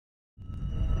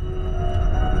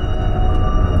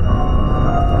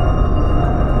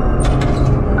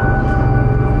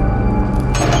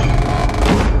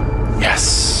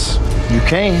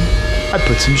cocaine. I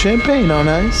put some champagne on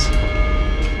ice.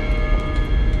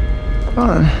 Come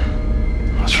on.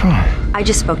 What's wrong? I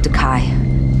just spoke to Kai.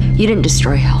 You didn't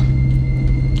destroy Hell.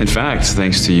 In fact,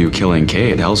 thanks to you killing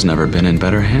Kate, Hell's never been in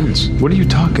better hands. What are you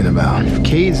talking about? If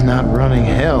Cade's not running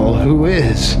Hell, who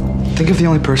is? Think of the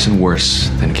only person worse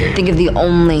than Kate. Think of the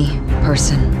only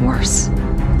person worse.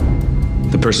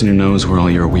 The person who knows where all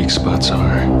your weak spots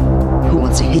are. Who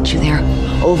wants to hit you there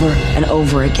over and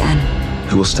over again.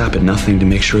 Who will stop at nothing to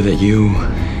make sure that you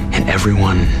and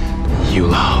everyone you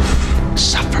love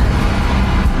suffer.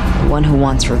 The one who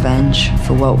wants revenge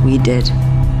for what we did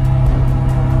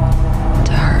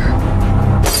to her.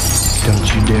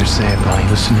 Don't you dare say it, Bonnie.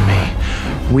 Listen to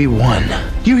me. We won.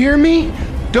 You hear me?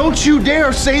 Don't you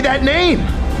dare say that name!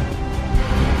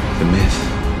 The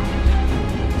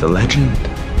myth. The legend.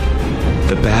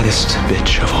 The baddest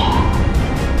bitch of all.